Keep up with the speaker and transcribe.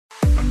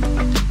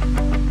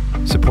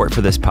Support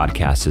for this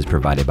podcast is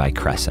provided by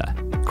Cressa.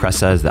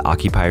 Cressa is the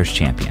occupier's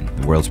champion,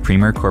 the world's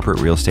premier corporate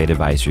real estate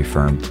advisory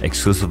firm,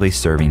 exclusively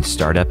serving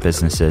startup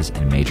businesses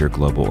and major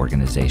global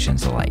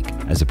organizations alike.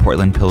 As a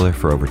Portland pillar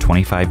for over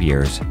 25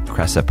 years,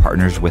 Cressa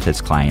partners with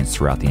its clients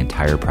throughout the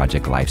entire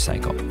project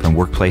lifecycle, from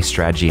workplace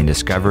strategy and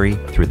discovery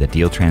through the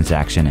deal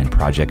transaction and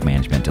project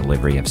management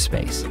delivery of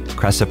space.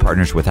 Cressa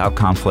partners without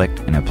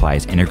conflict and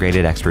applies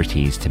integrated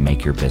expertise to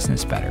make your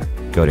business better.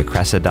 Go to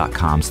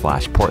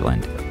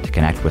cressa.com/Portland to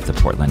connect with the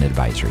Portland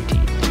advisory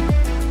team.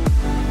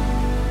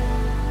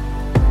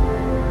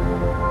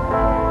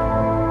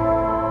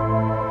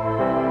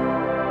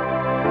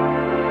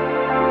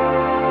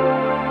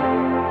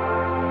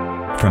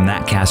 From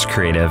ThatCast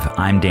Creative,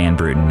 I'm Dan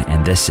Bruton,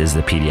 and this is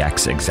the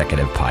PDX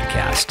Executive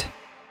Podcast,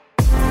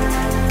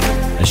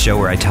 a show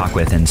where I talk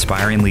with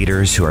inspiring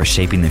leaders who are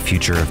shaping the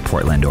future of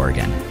Portland,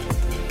 Oregon.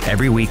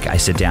 Every week, I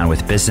sit down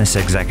with business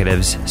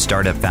executives,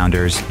 startup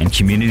founders, and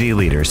community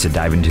leaders to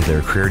dive into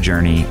their career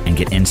journey and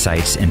get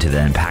insights into the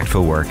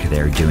impactful work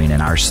they're doing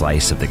in our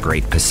slice of the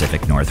great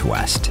Pacific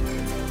Northwest.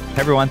 Hey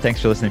everyone, thanks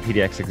for listening to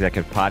PDX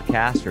Executive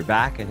Podcast. We're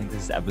back. I think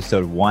this is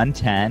episode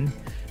 110.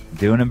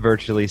 Doing them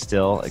virtually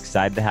still.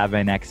 Excited to have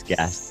my next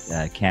guest,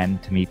 Ken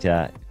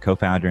Tomita,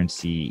 co-founder and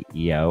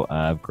CEO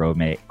of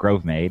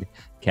GroveMade.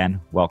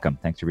 Ken, welcome.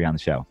 Thanks for being on the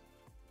show.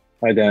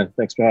 Hi, Dan.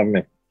 Thanks for having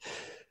me.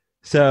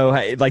 So,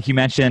 like you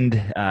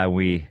mentioned,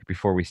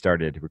 before we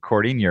started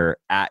recording, you're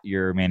at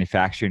your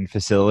manufacturing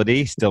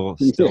facility, still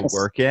Yes.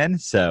 working.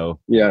 So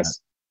Yes.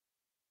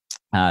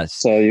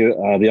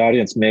 The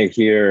audience may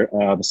hear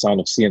the sound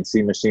of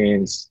CNC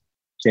machines,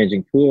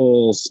 changing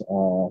tools,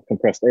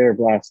 compressed air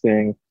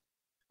blasting.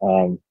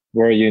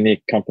 We're a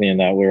unique company in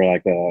that we're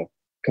like a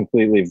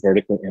completely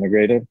vertically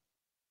integrated,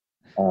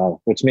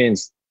 which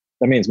means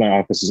my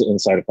office is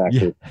inside a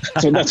factory. Yeah.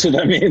 So that's what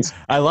that means.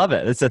 I love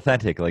it. It's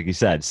authentic, like you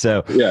said.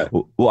 So, yeah.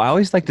 Well, I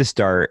always like to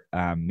start.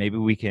 Maybe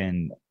we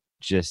can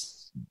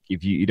just,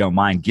 if you don't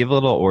mind, give a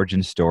little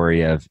origin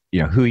story of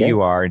who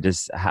you are and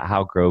just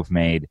how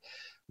GroveMade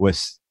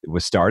was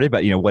started,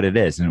 but what it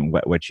is and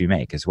what you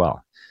make as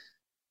well.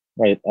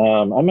 Right.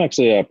 I'm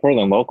actually a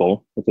Portland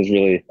local, which is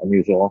really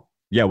unusual.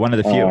 Yeah, one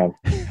of the few.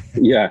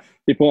 Yeah.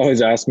 People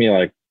always ask me,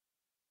 like,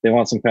 they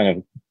want some kind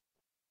of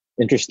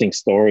interesting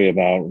story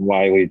about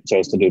why we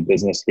chose to do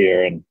business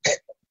here. And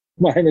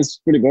mine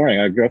is pretty boring.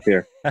 I grew up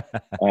here.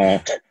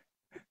 But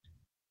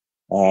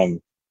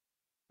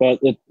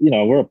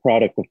we're a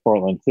product of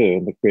Portland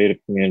too. The creative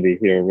community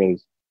here really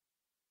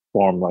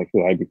formed like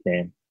who I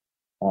became.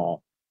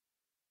 So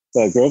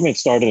GroveMade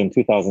started in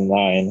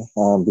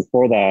 2009.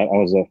 Before that, I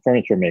was a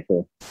furniture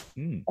maker.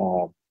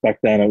 Back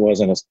then, it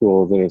wasn't as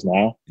cool as it is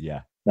now.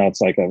 Yeah. Now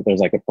it's like there's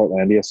like a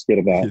Portlandia skit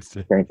about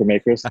furniture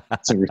makers.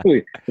 It's a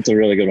really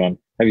good one.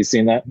 Have you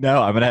seen that? No,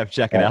 I'm gonna have to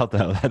check it out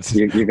though.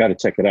 You got to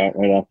check it out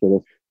right after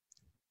this.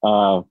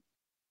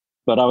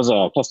 But I was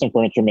a custom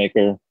furniture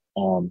maker,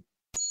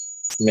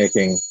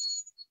 making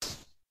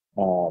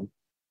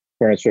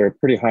furniture,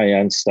 pretty high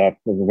end stuff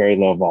with a very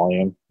low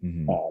volume.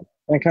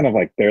 And kind of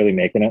like barely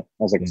making it.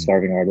 I was like a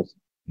starving artist.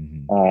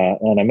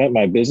 And I met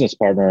my business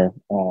partner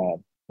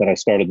that I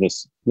started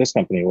this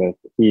company with.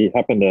 He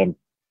happened to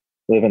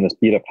live in this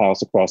beat up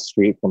house across the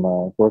street from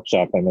a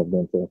workshop I moved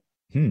into.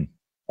 And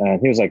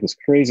he was like this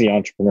crazy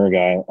entrepreneur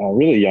guy,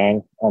 really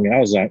young. I mean, I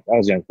was young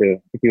too. I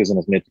think he was in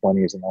his mid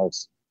 20s and I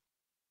was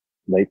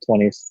late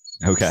 20s.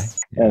 Okay.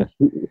 Yeah.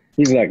 And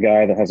he's that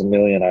guy that has a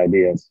million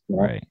ideas.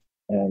 Right.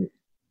 And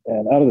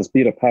out of this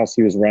beat up house,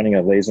 he was running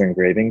a laser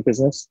engraving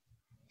business.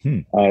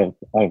 Out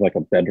of like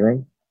a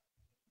bedroom.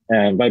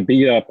 And by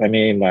beat up, I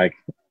mean like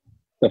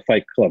the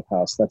Fight Club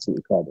house. That's what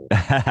we called it.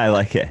 I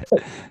like it.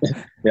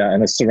 Yeah,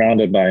 and it's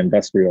surrounded by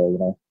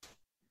industrial,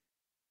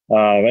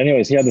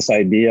 Anyways, he had this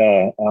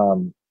idea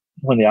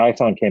when the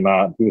iPhone came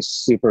out. He was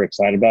super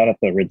excited about it,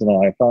 the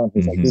original iPhone.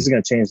 He's like, this is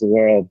going to change the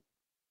world.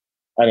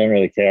 I didn't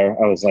really care.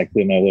 I was like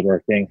doing my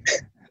woodworking.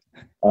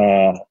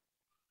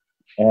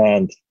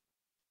 And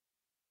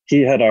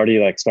he had already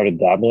like started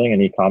dabbling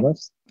in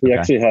e-commerce. He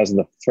actually has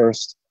the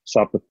first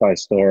Shopify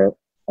store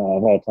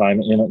of all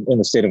time in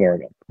the state of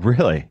Oregon.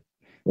 Really?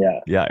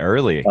 Yeah. Yeah.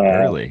 Early.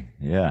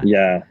 Yeah.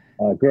 Yeah.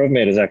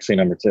 GroveMade is actually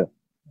number 2.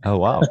 Oh,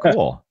 wow.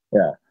 Cool.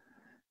 Yeah.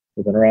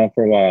 We've been around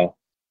for a while.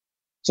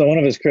 So one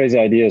of his crazy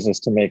ideas is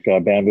to make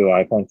a bamboo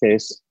iPhone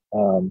case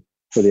for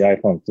the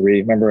iPhone 3.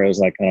 Remember, it was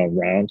like kind of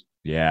round.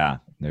 Yeah.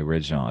 The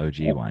original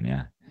OG one.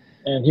 Yeah.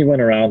 And he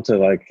went around to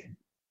like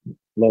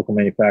local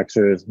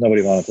manufacturers.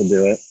 Nobody wanted to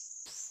do it.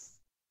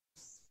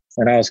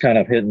 And I was kind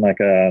of hitting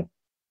like a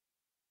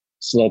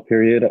slow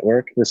period at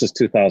work. This is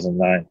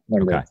 2009.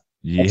 Remember? Okay.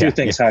 Yeah, a few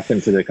things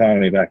happened to the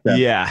economy back then.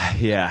 Yeah.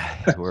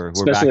 We're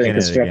especially back in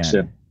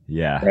construction.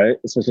 Yeah. Right?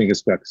 Especially in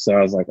construction. So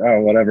I was like,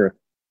 oh, whatever.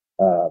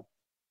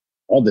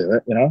 I'll do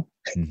it,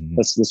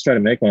 Let's try to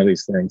make one of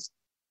these things.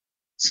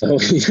 So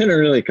we didn't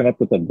really come up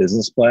with a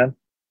business plan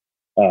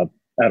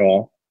at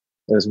all.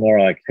 It was more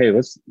like, hey,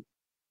 this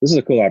is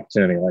a cool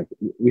opportunity. Like,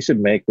 we should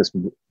make this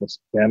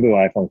bamboo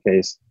iPhone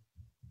case,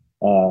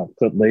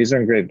 put laser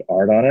engraved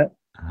art on it.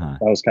 That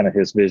was kind of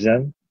his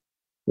vision.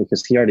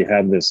 because he already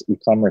had this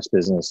e-commerce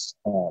business,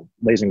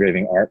 laser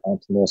engraving art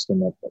onto moleskin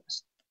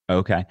notebooks.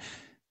 Okay.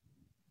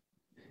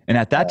 And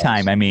at that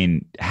time, I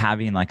mean,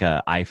 having like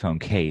a iPhone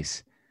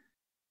case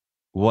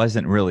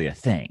wasn't really a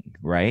thing,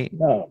 right?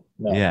 No,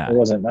 Yeah. It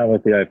wasn't. Not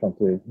with the iPhone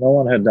 3. No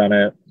one had done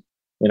it.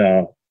 You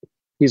know,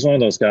 he's one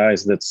of those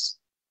guys that's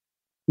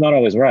not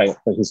always right,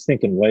 but he's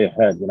thinking way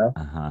ahead, you know?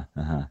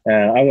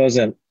 And I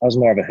wasn't. I was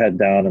more of a head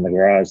down in the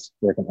garage,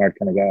 working hard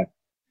kind of guy.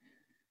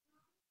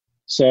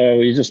 So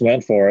we just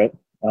went for it.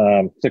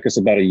 Took us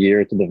about a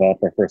year to develop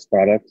our first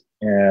product,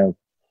 and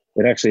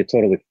it actually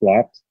totally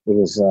flopped. It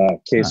was a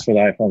case for the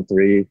iPhone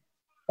 3,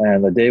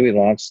 and the day we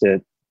launched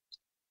it,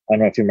 I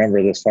don't know if you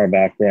remember this far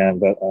back then,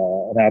 but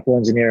an Apple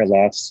engineer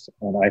lost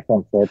an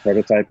iPhone 4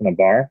 prototype in a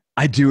bar.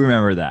 I do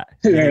remember that.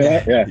 You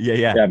remember that?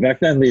 Yeah. Yeah, back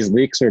then these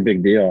leaks were a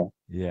big deal.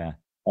 Yeah.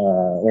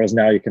 Whereas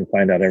now you can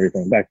find out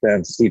everything. Back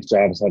then, Steve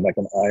Jobs had like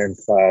an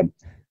ironclad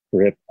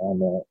grip on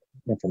the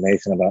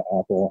information about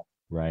Apple.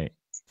 Right.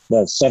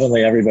 But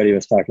suddenly everybody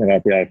was talking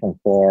about the iPhone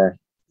 4.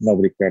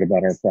 Nobody cared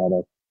about our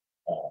product.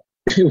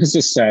 It was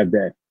a sad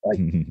day. Like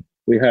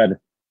we had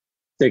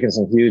taken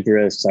some huge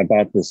risks. I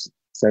bought this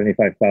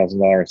 $75,000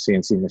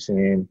 CNC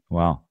machine.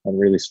 Wow. I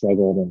really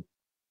struggled,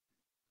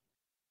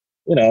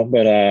 and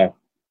but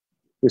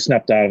we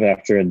snapped out of it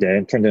after a day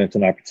and turned it into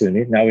an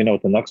opportunity. Now we know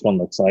what the next one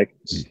looks like.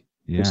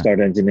 Yeah. We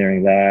started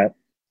engineering that.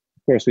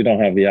 Of course, we don't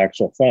have the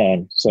actual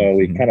phone, so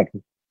we kind of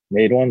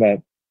made one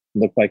that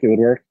looked like it would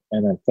work,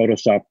 and then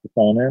photoshopped the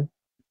phone in,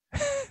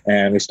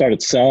 and we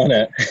started selling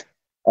it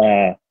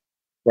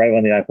right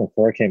when the iPhone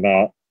 4 came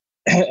out.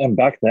 And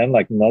back then,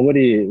 like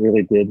nobody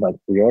really did like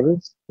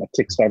pre-orders. Like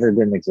Kickstarter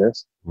didn't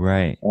exist.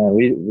 Right. And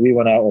we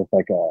went out with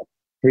like a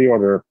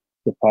pre-order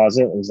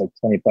deposit. It was like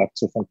 $20 or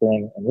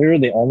something. And we were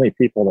the only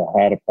people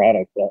that had a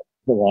product at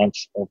the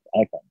launch of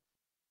iPhone,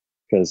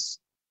 because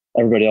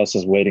everybody else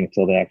was waiting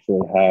until they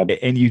actually had.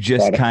 And you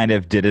just product. kind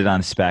of did it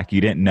on spec.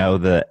 You didn't know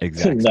the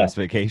exact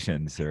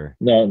specifications, or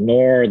no,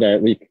 nor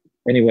that we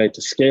anyway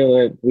to scale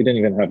it. We didn't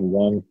even have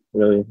one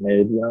really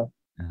made,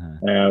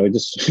 we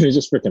just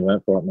freaking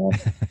went for it, man.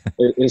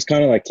 It's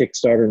kind of like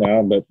Kickstarter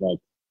now, but like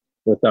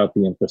without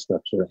the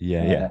infrastructure.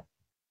 Yeah.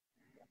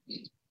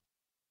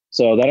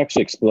 So that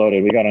actually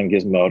exploded. We got on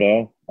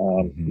Gizmodo.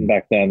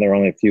 Back then, there were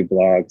only a few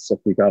blogs. So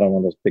if we got on one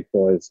of those big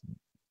boys,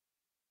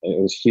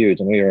 it was huge.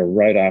 And we were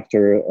right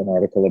after an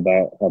article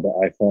about how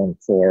the iPhone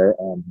 4,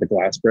 the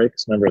glass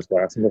breaks. Remember, it's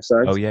glass on both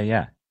sides. Oh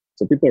yeah.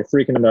 So people are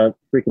freaking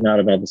out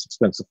about this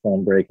expensive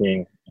phone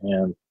breaking,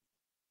 and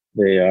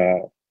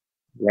they.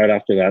 Right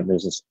after that,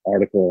 there's this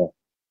article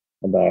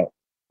about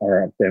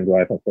our Bamboo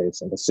iPhone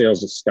case, and the sales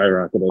just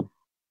skyrocketed.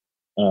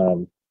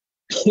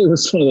 It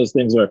was one of those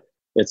things where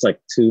it's like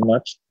too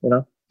much,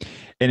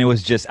 And it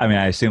was just, I mean,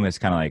 I assume it's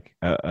kind of like,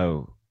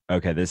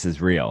 okay, this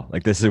is real.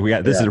 Like this is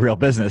real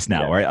business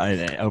now,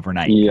 right?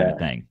 Overnight kind of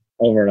thing.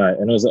 Overnight,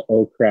 and it was an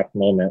oh crap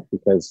moment,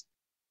 because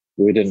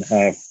we didn't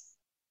have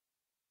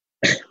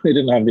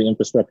the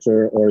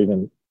infrastructure or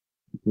even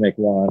make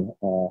one.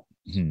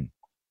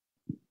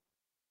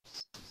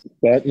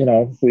 But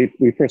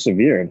we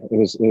persevered. It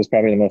was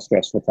probably the most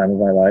stressful time of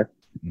my life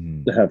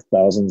to have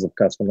thousands of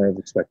customers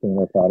expecting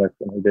their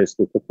product, and we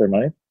basically took their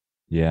money.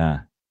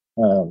 Yeah.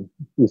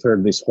 We've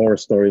heard these horror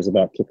stories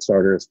about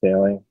Kickstarters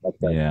failing, like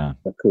the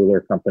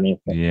cooler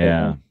company.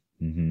 Yeah.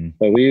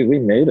 But we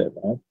made it,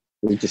 man.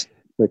 We just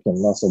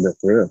freaking muscled it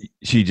through.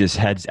 She just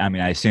had, I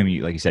mean, I assume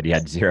you, like you said, you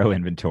had zero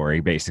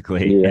inventory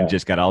basically, and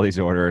just got all these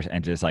orders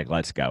and just like,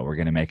 let's go. We're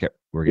going to make it.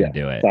 We're going to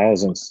do it.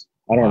 Thousands.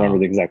 I don't remember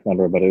the exact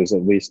number, but it was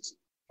at least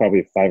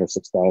probably 5,000 or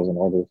 6,000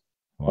 orders.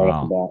 Wow. Right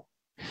off the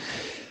bat.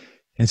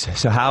 And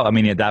so how, I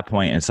mean, at that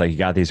point, it's like you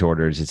got these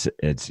orders.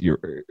 It's you're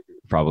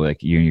probably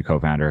like you and your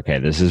co-founder. Okay,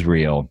 this is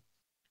real.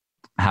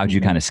 How'd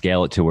you kind of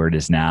scale it to where it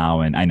is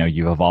now? And I know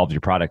you've evolved your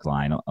product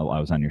line. I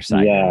was on your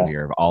site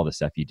earlier of all the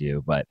stuff you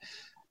do, but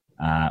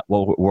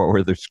what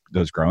were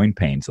those growing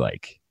pains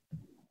like?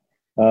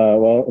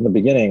 Well, in the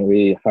beginning,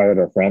 we hired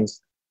our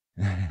friends.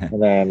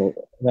 And then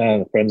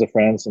friends of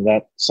friends, and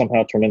that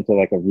somehow turned into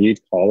like a Reed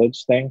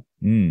College thing.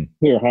 We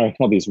were hiring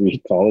all these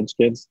Reed College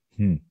kids.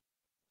 And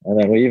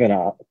then we even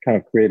kind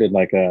of created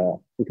we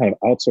kind of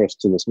outsourced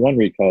to this one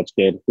Reed College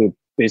kid who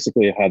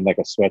basically had like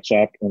a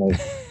sweatshop in his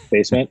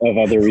basement of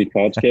other Reed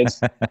College kids.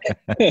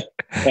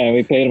 And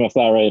we paid him a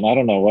flat rate, and I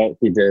don't know what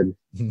he did.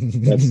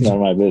 That's none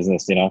of my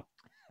business,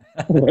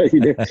 what he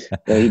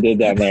did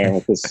down there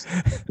with this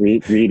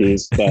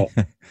Reedies, but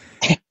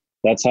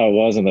that's how it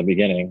was in the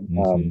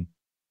beginning.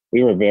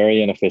 We were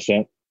very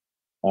inefficient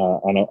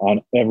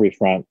on every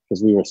front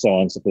because we were so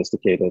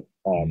unsophisticated.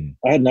 I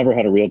had never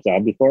had a real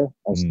job before.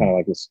 I was kind of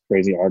like this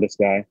crazy artist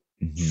guy.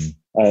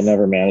 I had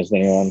never managed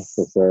anyone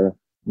for sure.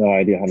 No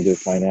idea how to do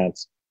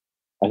finance.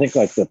 I think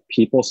like the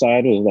people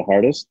side was the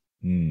hardest.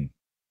 And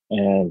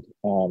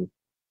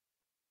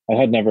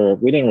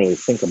we didn't really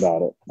think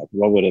about it. Like,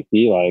 what would it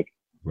be like?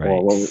 Right.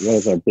 Or what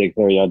is our big,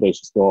 hairy,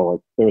 audacious goal?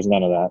 Like, there was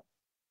none of that.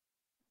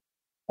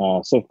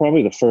 So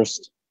probably the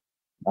first,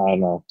 2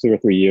 or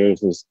 3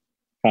 years was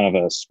kind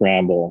of a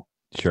scramble.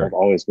 Sure. Of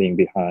always being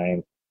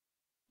behind.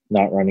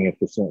 not running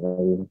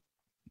efficiently,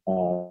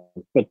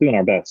 but doing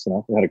our best.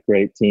 We had a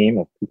great team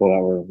of people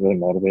that were really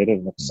motivated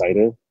and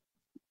excited.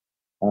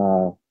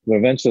 But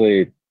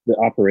eventually, the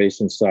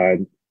operations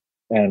side,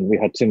 and we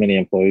had too many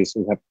employees.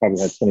 We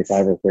probably had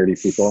 25 or 30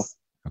 people.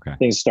 Okay.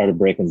 Things started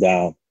breaking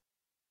down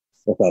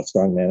without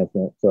strong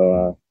management.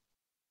 So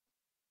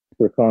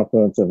for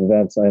confluence of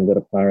events, I ended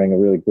up hiring a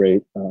really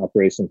great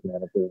operations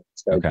manager,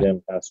 this guy,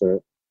 Jim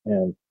Passert,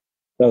 and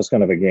that was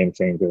kind of a game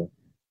changer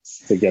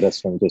to get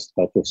us from just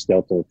helter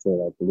skelter to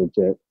like a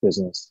legit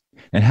business.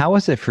 And how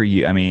was it for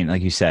you? I mean,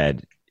 like you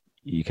said,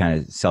 you kind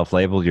of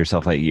self-labeled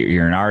yourself like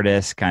you're an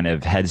artist, kind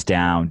of heads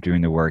down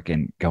doing the work,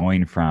 and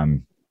going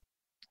from,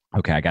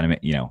 okay, I got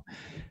to,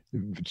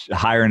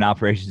 hire an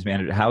operations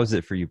manager. How was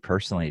it for you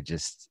personally,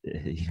 just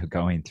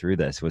going through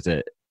this? Was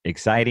it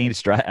exciting,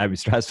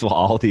 stressful,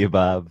 all the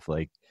above?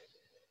 Like,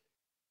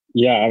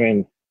 yeah, I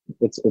mean,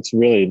 it's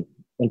really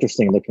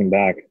interesting looking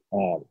back.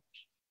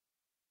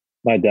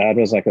 My dad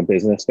was like a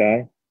business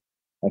guy,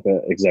 like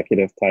an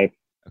executive type.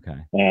 Okay.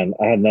 And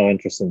I had no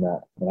interest in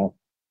that,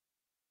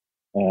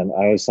 And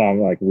I always saw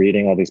him like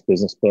reading all these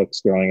business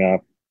books growing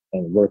up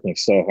and working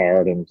so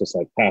hard and just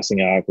like passing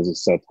out because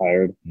he's so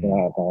tired,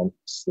 at home,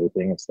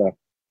 sleeping and stuff.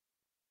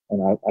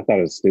 And I thought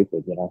it was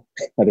stupid,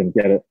 I didn't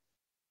get it.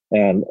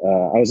 And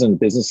I was in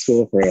business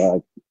school for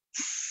like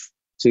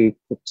 2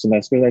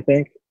 semesters, I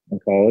think, in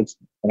college.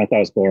 And I thought it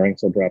was boring,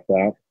 so I dropped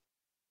out.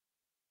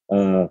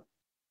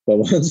 But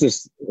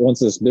once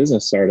this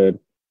business started,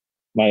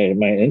 my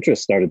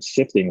interest started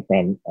shifting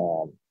from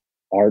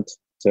art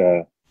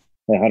to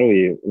how do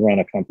we run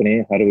a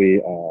company? How do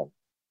we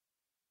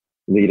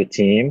lead a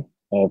team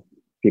of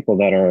people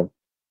that are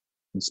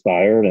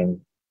inspired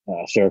and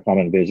share a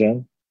common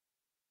vision?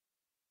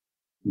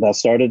 That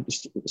started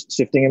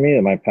shifting in me,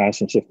 and my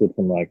passion shifted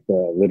from like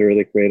the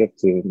literally creative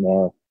to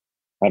more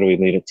how do we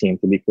lead a team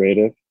to be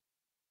creative?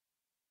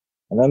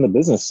 And then the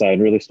business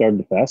side really started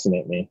to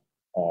fascinate me.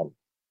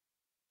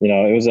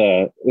 It was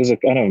a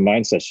kind of a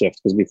mindset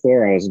shift, because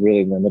before I was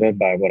really limited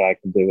by what I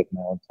could do with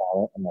my own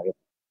talent and my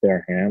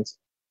bare hands.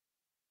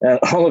 And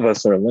all of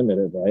us are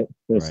limited, right?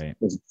 There's a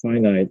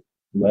finite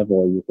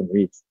level you can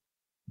reach.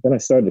 Then I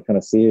started to kind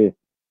of see,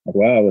 like,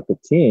 wow, with the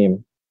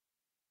team,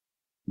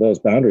 those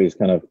boundaries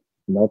kind of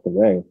melt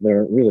away.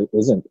 There really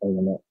isn't a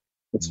limit.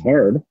 It's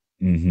hard.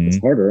 Mm-hmm. It's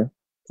harder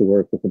to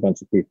work with a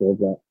bunch of people,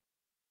 but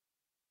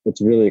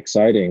it's really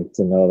exciting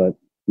to know that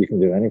you can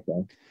do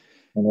anything.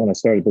 And when I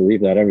started to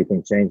believe that,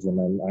 everything changed in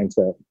my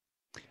mindset.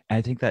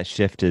 I think that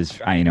shift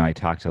is, I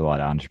talk to a lot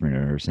of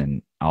entrepreneurs,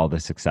 and all the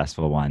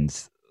successful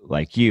ones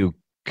like you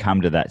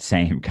come to that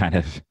same kind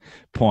of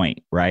point,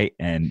 right?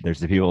 And there's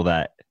the people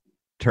that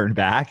turn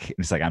back, and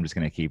it's like, I'm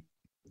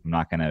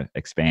not going to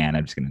expand.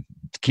 I'm just going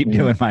to keep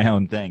doing my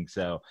own thing.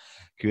 So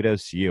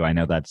kudos to you. I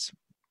know that's,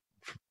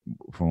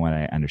 from what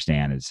I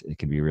understand, is it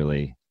can be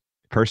really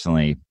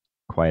personally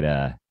quite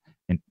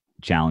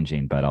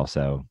challenging, but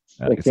also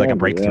it's like a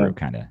breakthrough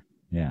kind of.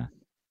 Yeah.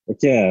 It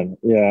can.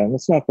 Yeah. And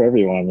it's not for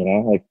everyone,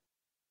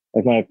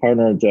 like my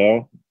partner,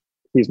 Joe,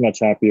 he's much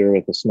happier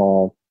with a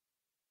small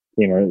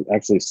team, or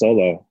actually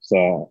solo.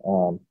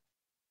 So,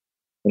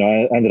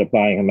 I ended up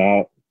buying him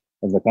out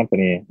of the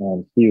company,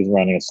 and he was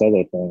running a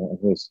solo thing, and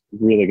he was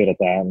really good at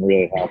that and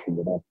really happy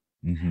with it.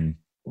 Mm-hmm.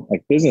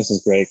 Like, business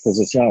is great because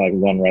it's not like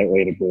one right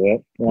way to do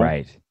it.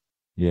 Right.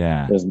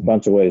 Yeah. There's a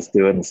bunch of ways to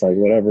do it, and it's like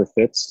whatever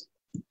fits.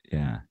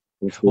 Yeah.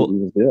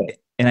 You do it.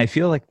 And I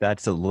feel like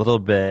that's a little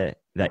bit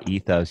that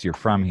ethos. You're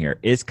from here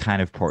is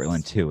kind of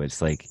Portland too.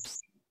 It's like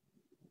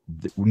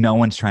no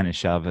one's trying to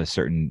shove a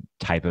certain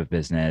type of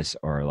business,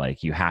 or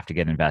like you have to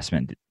get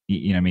investment.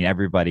 I mean,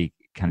 everybody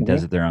kind of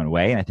does it their own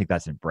way, and I think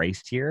that's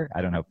embraced here.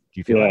 I don't know. Do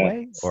you feel that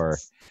way? Or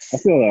I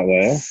feel that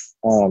way.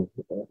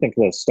 I think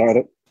the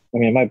startup. I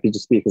mean, it might be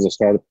just because the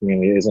startup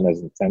community isn't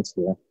as intense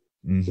here,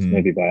 just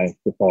maybe by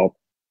default.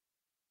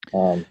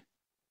 But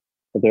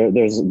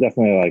there's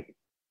definitely like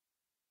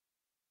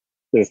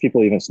there's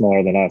people even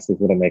smaller than us, these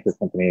little maker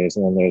companies,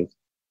 and then there's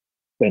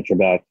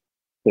venture-backed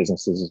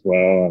businesses as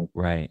well. And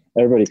right,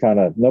 everybody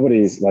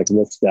nobody like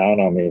looks down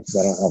on me because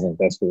I don't have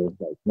investors.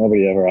 Like,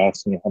 nobody ever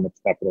asks me how much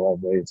capital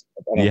I've raised.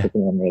 I don't think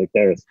anyone really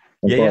cares.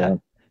 Yeah.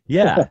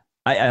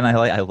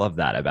 I love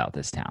that about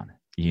this town.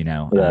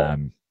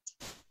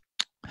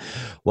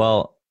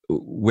 Well,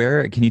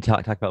 where can you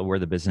talk about where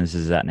the business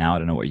is at now? I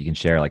don't know what you can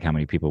share, like how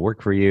many people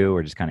work for you,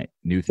 or just kind of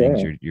new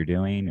things you're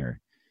doing, or.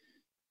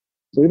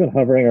 So we've been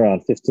hovering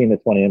around 15 to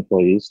 20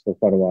 employees for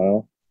quite a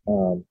while.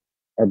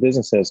 Our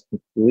business has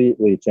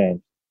completely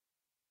changed.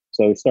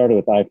 So we started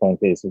with iPhone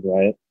cases,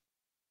 right?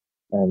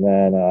 And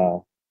then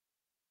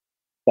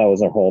that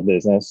was our whole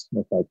business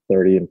with like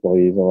 30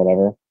 employees or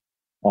whatever.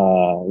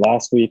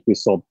 Last week we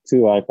sold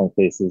 2 iPhone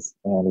cases,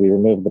 and we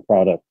removed the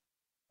product.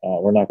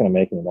 We're not going to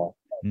make anymore.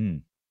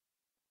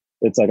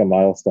 It's like a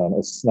milestone.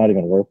 It's not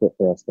even worth it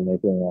for us to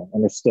make anymore.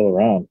 And they're still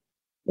around.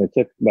 It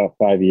took about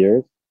 5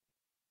 years.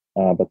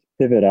 But to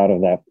pivot out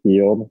of that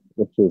field,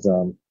 which was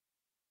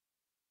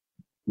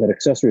that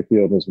accessory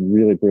field, was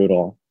really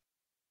brutal.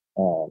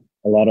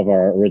 A lot of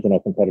our original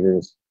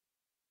competitors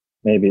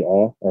maybe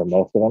all or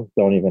most of them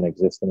don't even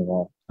exist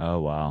anymore. Oh,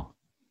 wow.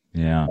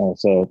 Yeah.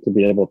 So to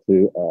be able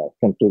to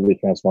completely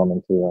transform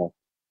into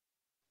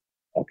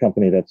a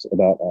company that's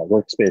about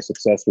workspace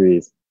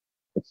accessories,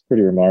 it's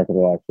pretty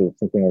remarkable, actually. It's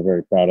something we're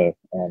very proud of.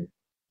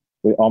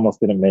 We almost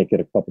didn't make it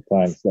a couple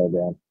times,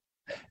 though,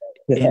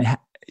 Dan.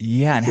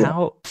 And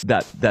how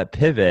that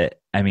pivot,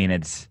 I mean,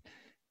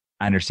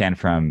 I understand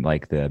from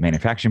like the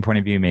manufacturing point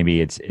of view,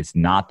 maybe it's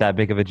not that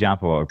big of a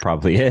jump, or it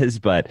probably is,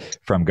 but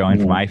from going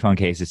from iPhone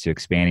cases to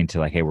expanding to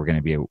like, hey, we're going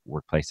to be a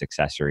workplace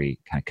accessory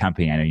kind of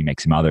company. I know you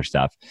make some other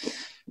stuff.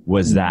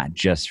 Was that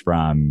just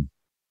from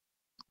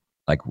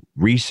like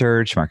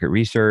market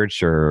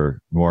research,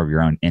 or more of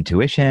your own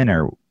intuition,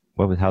 or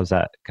how's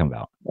that come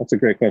about? That's a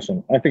great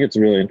question. I think it's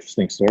a really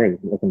interesting story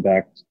looking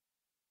back.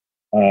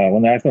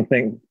 When the iPhone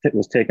thing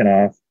was taken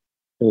off,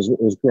 it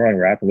was growing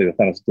rapidly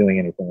without us doing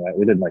anything, right?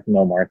 We did like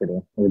no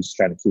marketing. We were just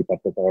trying to keep up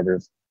with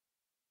orders.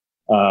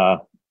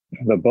 But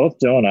both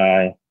Joe and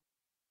I,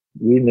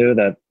 we knew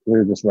that we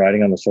were just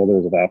riding on the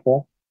shoulders of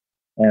Apple,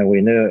 and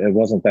we knew it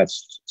wasn't that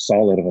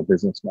solid of a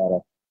business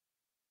model.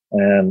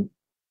 And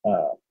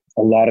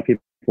a lot of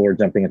people were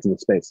jumping into the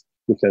space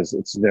because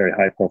it's very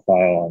high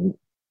profile and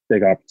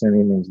big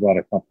opportunity means a lot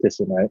of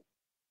competition, right?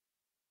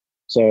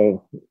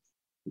 So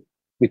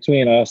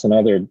between us and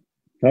other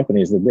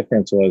companies, the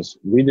difference was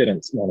we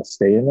didn't want to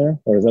stay in there,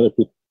 whereas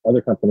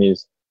other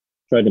companies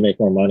tried to make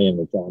more money in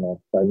the genre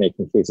by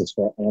making cases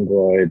for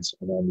Androids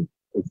and then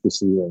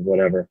HTC or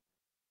whatever.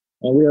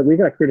 And we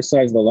got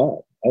criticized a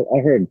lot. I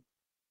heard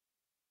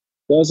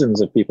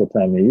dozens of people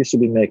tell me, you should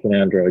be making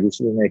Android, you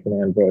should be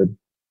making Android.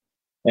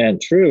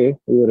 And true,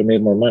 we would have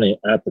made more money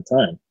at the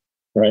time,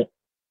 right?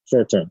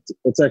 Short term.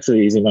 It's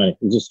actually easy money.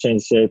 You just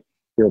change shape,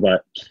 feel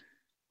that.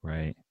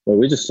 Right. But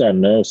we just saw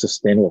no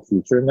sustainable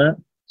future in that.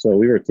 So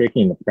we were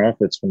taking the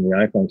profits from the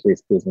iPhone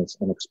case business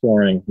and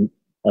exploring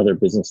other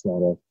business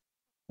models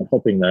and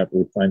hoping that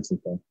we'd find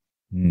something.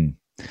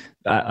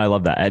 I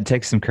love that. It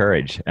takes some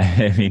courage.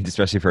 I mean,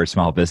 especially for a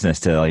small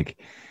business to like,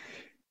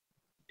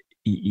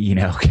 you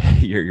know,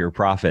 your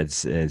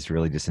profits is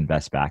really just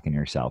invest back in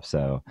yourself.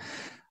 So,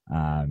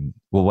 well,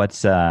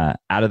 what's out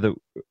of the,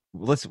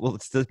 let's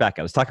back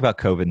up. Let's talk about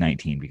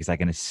COVID-19, because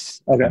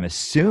I'm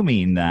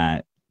assuming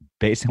that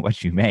based on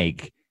what you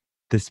make,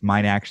 this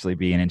might actually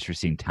be an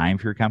interesting time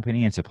for your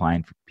company and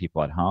supplying for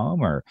people at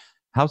home, or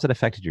how's it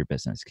affected your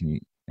business? Can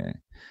you?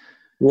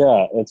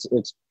 Yeah, it's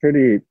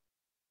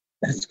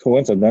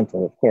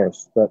coincidental, of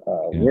course, but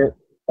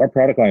our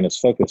product line is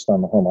focused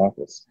on the home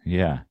office.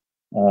 Yeah.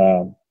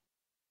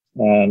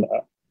 And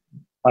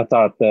I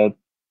thought that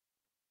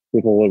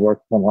people would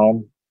work from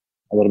home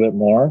a little bit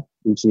more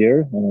each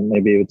year, and then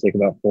maybe it would take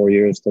about 4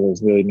 years till it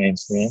was really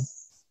mainstream.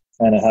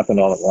 And it happened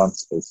all at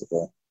once,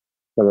 basically.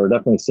 So we're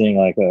definitely seeing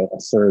like a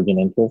surge in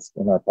interest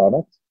in our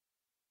products.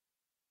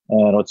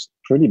 And what's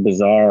pretty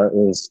bizarre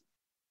is,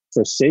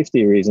 for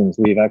safety reasons,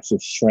 we've actually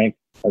shrank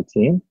our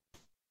team.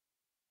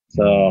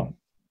 So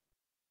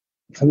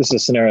this is a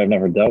scenario I've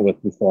never dealt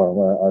with before,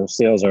 where our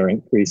sales are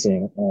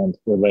increasing and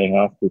we're laying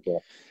off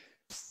people.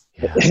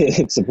 Yeah.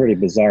 It's a pretty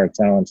bizarre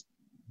challenge.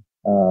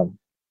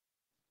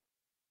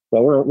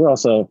 But we're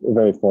also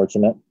very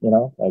fortunate, you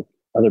know, like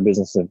other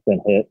businesses have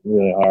been hit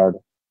really hard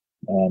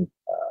and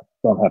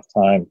don't have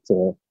time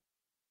to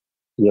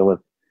deal with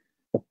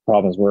the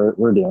problems we're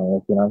dealing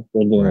with, you know.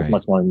 We're dealing with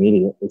much more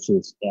immediate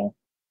issues. Yeah.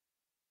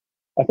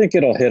 I think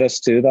it'll hit us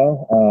too,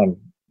 though.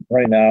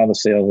 Right now the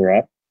sales are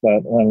up,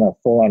 but when a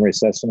full-on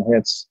recession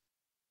hits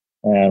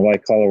and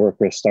white-collar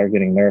workers start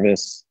getting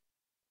nervous,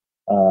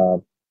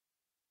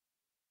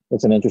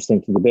 it's an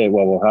interesting debate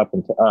what will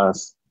happen to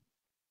us.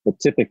 But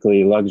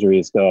typically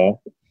luxuries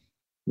go,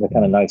 they're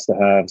kind of nice to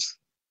have,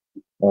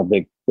 or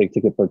big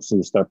ticket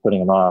purchases, start putting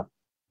them off.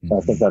 So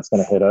I think that's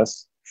going to hit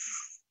us.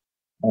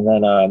 And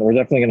then we're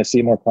definitely going to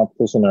see more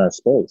competition in our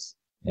space.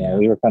 Yeah.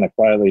 We were kind of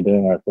quietly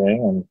doing our thing,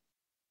 and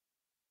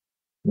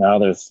now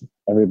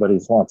everybody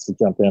wants to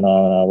jump in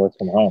on work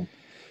from home.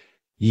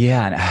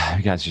 Yeah,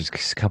 and guys,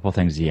 just a couple of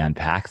things to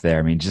unpack there.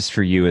 I mean, just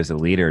for you as a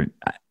leader,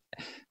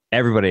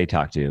 everybody I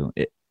talk to,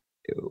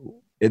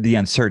 the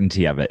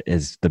uncertainty of it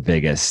is the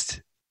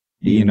biggest.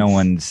 No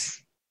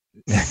one's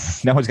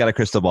got a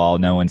crystal ball.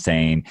 No one's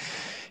saying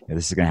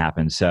this is going to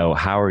happen. So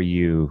how are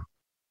you?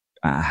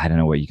 I don't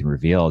know what you can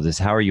reveal. Just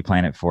how are you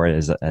planning for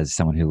it as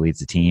someone who leads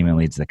the team and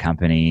leads the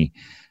company?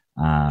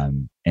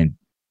 And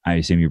I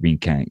assume you're being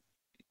kind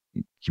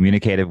of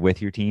communicative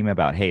with your team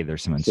about, hey,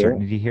 there's some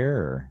uncertainty here.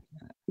 Or?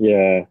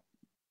 Yeah,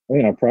 I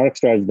mean, our product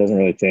strategy doesn't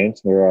really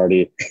change. We're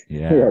already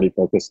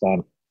focused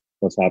on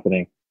what's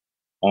happening.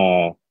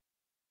 But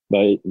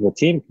the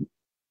team,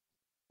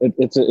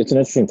 it's an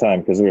interesting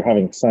time because we're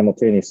having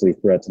simultaneously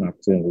threats and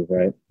opportunities,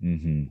 right?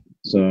 Mm-hmm.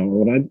 So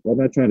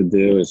what I try to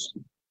do is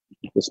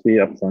just be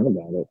upfront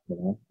about it. You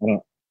know, I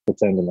don't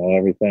pretend to know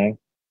everything.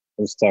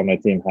 I just tell my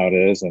team how it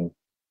is, and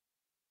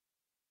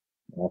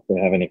if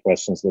they have any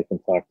questions, they can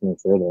talk to me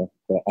further.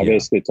 But I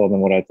basically told them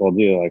what I told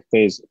you. Like,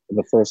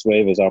 the first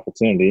wave is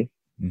opportunity.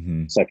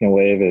 Mm-hmm. Second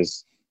wave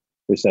is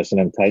recession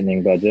and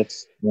tightening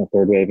budgets. And the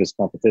third wave is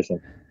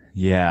competition.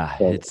 Yeah,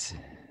 so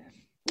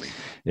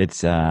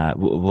It's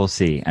we'll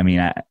see. I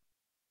mean,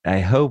 I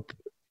hope.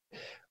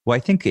 Well, I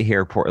think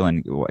here,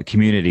 Portland,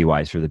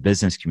 community-wise, for the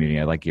business community,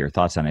 I'd like your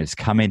thoughts on it. It's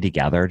coming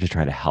together to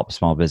try to help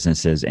small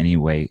businesses any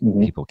way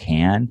people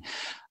can.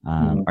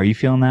 Are you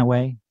feeling that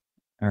way?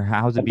 Or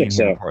how's it being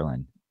here in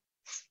Portland?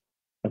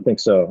 I think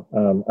so.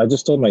 I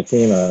just told my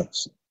team a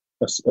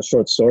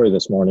short story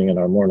this morning in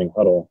our morning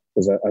huddle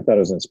because I thought it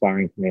was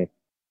inspiring to me.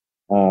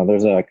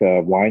 There's like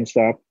a wine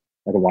shop,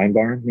 like a wine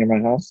bar near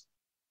my house,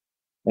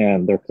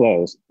 and they're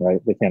closed, right?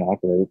 They can't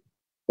operate.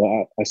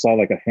 But I saw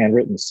like a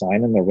handwritten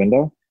sign in their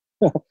window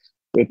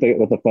with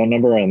the phone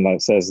number, and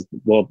it says,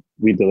 "Well,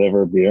 we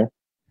deliver beer."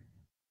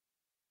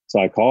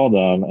 So I called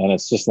them, and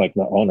it's just like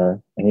the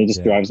owner, and he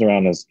just drives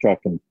around his truck,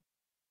 and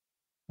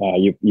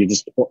you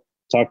just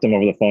talk to him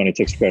over the phone. He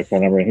takes your credit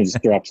card number, and he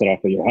just drops it off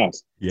at your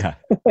house. Yeah,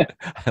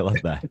 I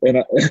love that.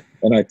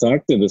 and I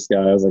talked to this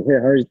guy. I was like,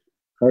 "Hey,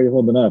 how are you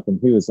holding up?" And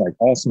he was like,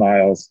 all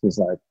smiles. He's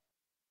like,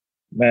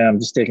 "Man, I'm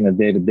just taking it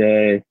day to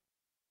day.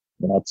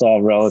 You know, it's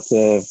all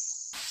relative."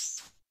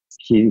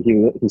 He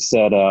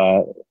said,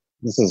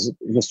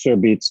 "This sure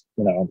beats,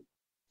 you know,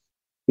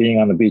 being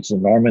on the beach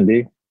in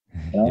Normandy."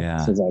 You know? Yeah.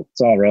 So he's like,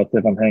 "It's all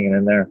relative. I'm hanging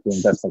in there,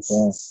 doing best I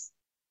can."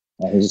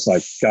 And he just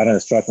like got in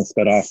his truck and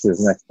sped off to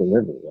his next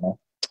delivery. You know,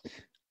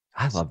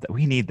 I love that.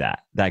 We need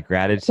that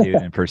gratitude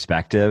and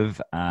perspective.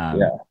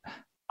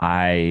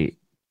 I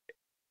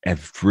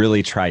have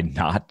really tried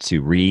not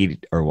to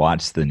read or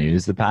watch the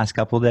news the past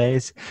couple of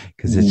days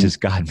because it's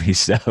just gotten me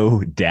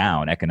so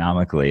down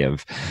economically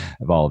of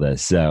all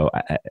this. So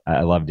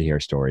I love to hear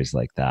stories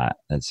like that.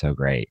 That's so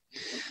great.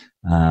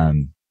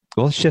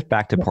 We'll shift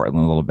back to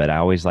Portland a little bit. I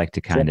always like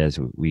to kind of, as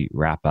we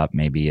wrap up,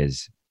 maybe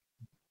is,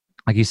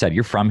 like you said,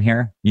 you're from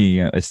here.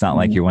 You know, it's not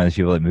like you're one of those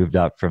people that moved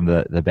up from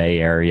the Bay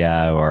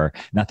Area, or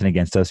nothing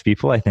against those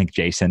people. I think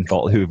Jason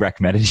Bolt, who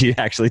recommended you,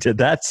 actually did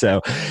that.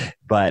 So,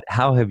 but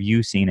how have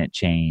you seen it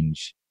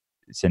change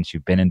since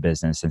you've been in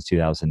business since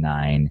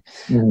 2009?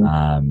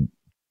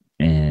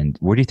 And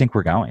where do you think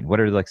we're going?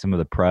 What are like some of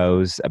the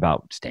pros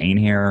about staying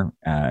here,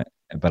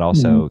 but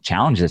also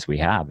challenges we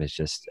have is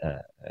just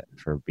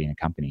for being a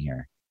company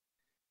here?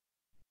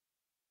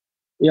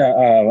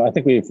 Yeah, I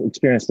think we've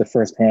experienced it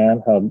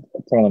firsthand how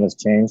Portland has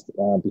changed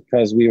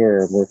because we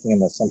were working in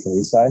the Central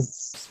East Side.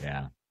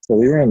 Yeah. So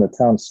we were in the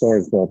town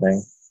storage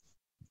building,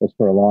 which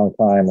for a long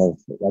time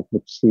was like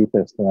the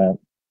cheapest rent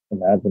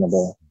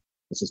imaginable.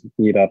 It's just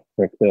beat up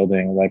brick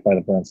building right by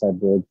the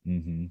Burnside Bridge.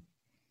 We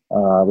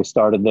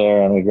started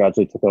there and we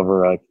gradually took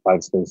over like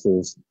 5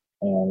 spaces,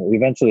 and we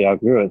eventually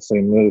outgrew it. So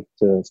we moved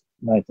to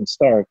 9th and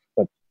Stark.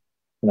 But,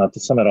 you know, to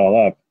sum it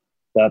all up,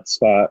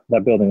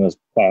 that building was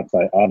bought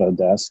by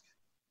Autodesk.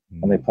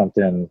 And they pumped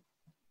in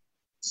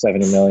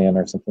 $70 million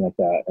or something like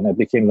that. And it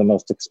became the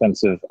most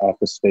expensive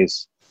office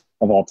space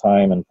of all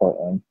time in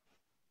Portland.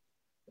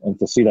 And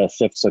to see that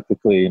shift so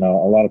quickly, you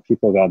know, a lot of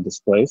people got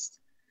displaced.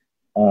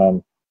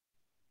 But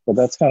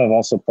that's kind of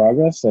also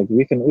progress. Like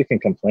we can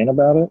complain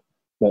about it,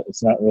 but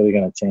it's not really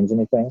going to change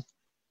anything.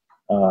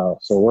 So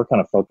we're kind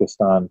of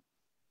focused on,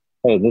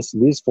 hey,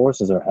 these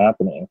forces are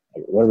happening.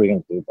 Like, what are we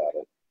going to do about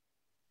it?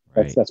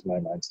 Right. That's my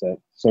mindset.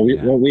 So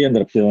what we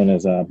ended up doing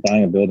is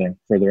buying a building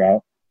further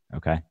out.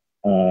 Okay.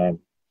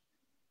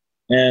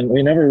 And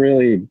we never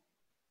really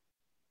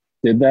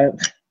did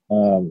that.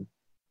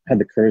 Had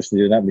the courage to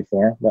do that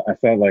before, but I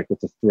felt like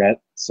with the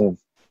threats of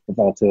the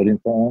volatility in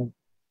Portland,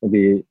 it'd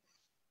be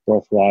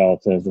worthwhile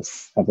to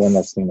just have one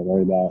less thing to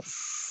worry about.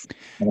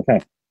 And it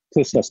kind of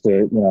pushed us to,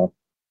 you know,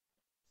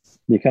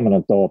 become an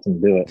adult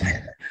and do it.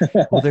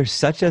 Well, there's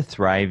such a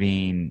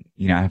thriving,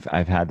 you know,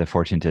 I've had the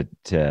fortune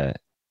to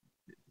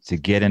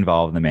get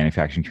involved in the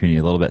manufacturing community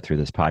a little bit through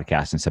this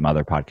podcast and some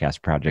other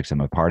podcast projects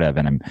I'm a part of.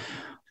 And I'm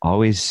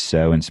always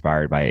so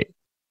inspired by,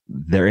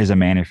 there is a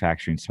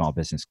manufacturing small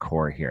business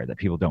core here that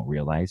people don't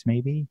realize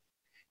maybe,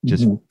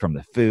 just from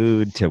the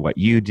food to what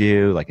you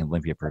do, like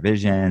Olympia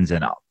Provisions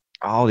and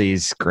all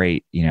these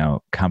great, you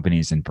know,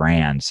 companies and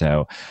brands.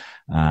 So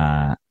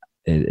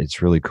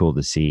it's really cool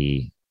to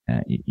see,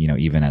 you know,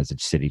 even as the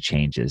city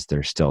changes,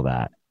 there's still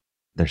that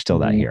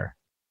here.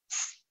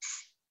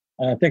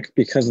 I think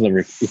because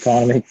the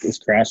economy is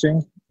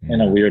crashing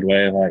in a weird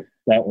way, like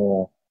that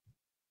will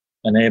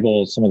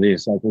enable some of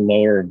these like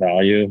lower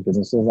value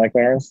businesses like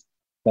ours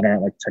that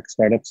aren't like tech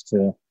startups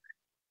to,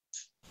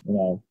 you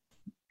know,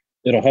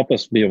 it'll help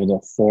us be able to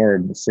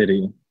afford the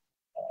city.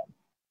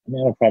 I mean,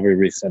 it'll probably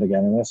reset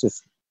again, and that's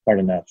just part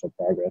of natural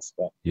progress.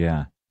 But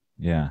yeah.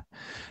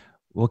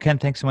 Well, Ken,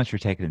 thanks so much for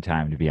taking the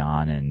time to be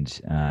on, and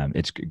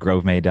it's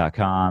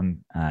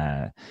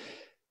grovemade.com.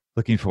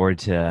 Looking forward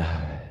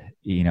to,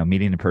 you know,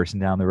 meeting in person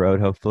down the road,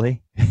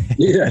 hopefully.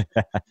 Yeah.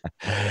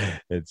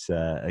 It's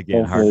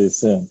again, hopefully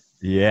soon.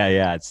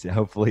 Yeah, it's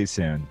hopefully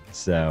soon.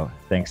 So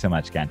thanks so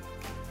much, Ken.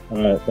 All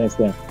right, thanks,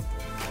 Dan.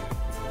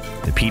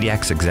 The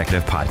PDX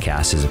Executive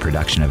Podcast is a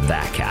production of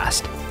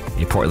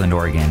ThatCast, a Portland,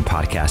 Oregon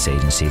podcast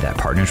agency that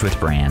partners with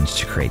brands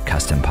to create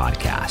custom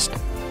podcasts.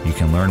 You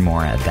can learn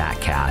more at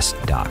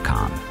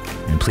thatcast.com.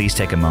 And please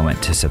take a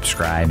moment to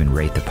subscribe and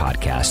rate the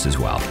podcast as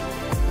well.